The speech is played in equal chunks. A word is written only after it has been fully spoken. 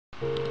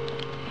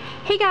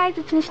Hey guys,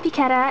 it's Miss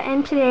Piquetta,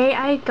 and today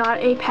I got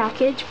a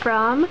package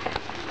from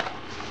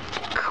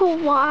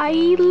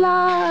Kawaiilove.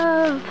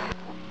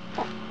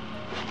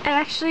 I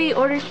actually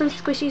ordered some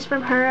squishies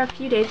from her a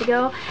few days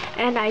ago,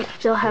 and I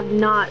still have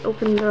not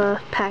opened the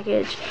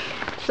package.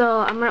 So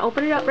I'm gonna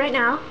open it up right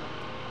now.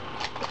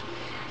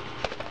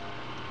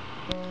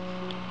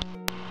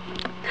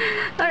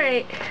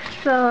 Alright,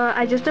 so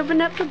I just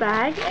opened up the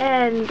bag,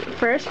 and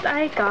first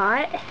I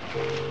got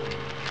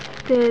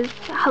this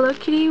Hello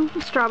Kitty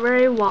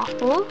strawberry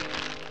waffle.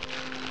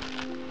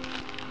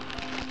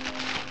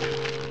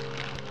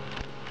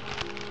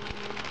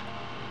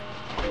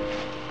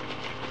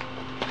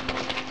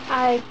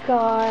 I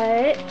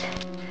got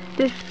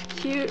this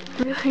cute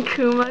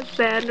Kuma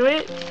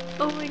sandwich.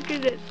 Oh my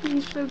goodness,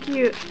 he's so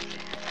cute.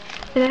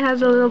 And it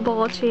has a little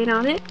ball chain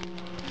on it.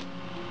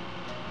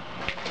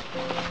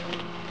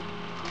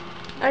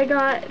 I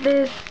got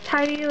this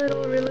tiny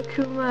little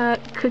Kuma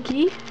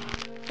cookie.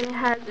 And it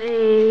has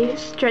a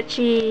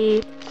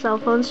stretchy cell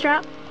phone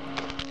strap.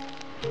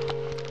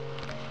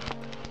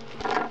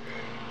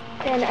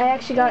 And I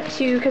actually got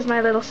two because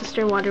my little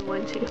sister wanted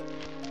one too.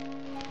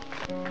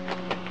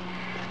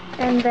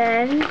 And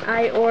then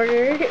I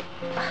ordered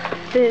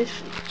this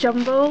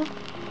jumbo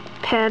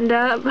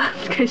panda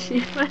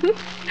squishy one.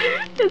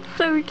 It's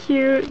so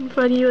cute and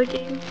funny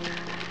looking.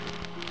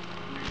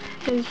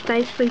 It's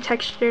nicely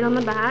textured on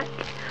the back.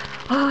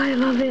 Oh, I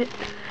love it.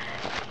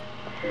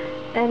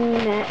 And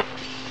next,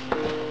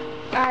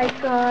 I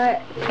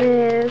got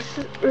this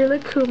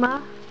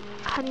Kuma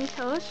honey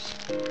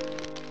toast.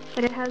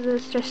 And it has a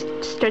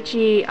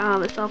stretchy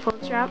cell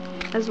phone strap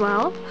as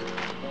well.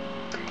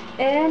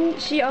 And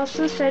she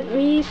also sent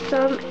me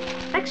some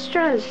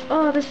extras.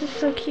 Oh, this is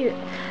so cute.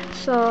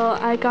 So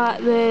I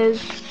got this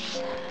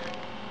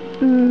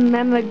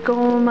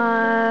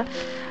Memagoma.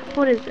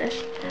 What is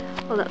this?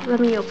 Hold up, let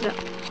me open up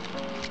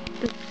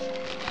this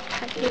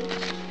package.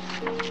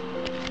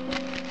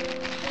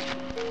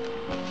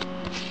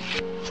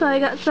 So I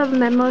got some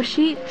memo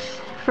sheets.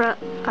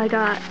 I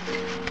got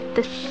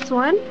this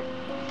one,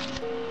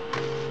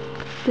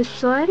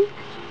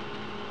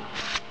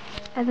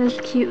 and this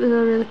cute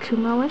little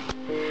Kuma one,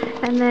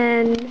 and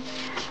then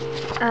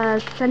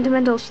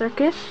Sentimental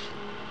Circus.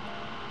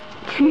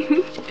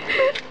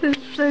 This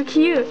is so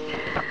cute.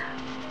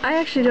 I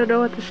actually don't know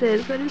what this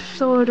is, but it's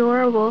so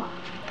adorable.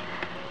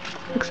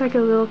 Looks like a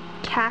little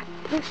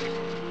cactus.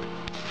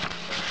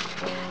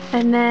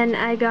 And then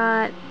I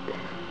got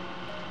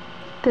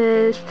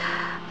this,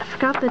 I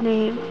forgot the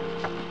name,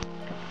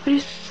 but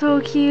it's so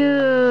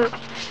cute.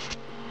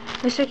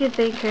 Wish I could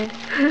thank her.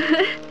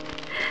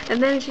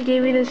 And then she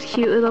gave me this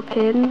cute little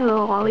pin with a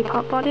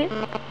lollipop on it.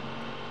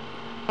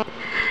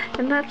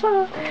 And that's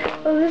all.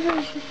 Oh, this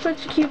is just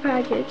such a cute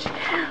package.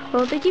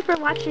 Well, thank you for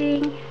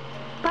watching.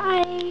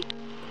 Bye!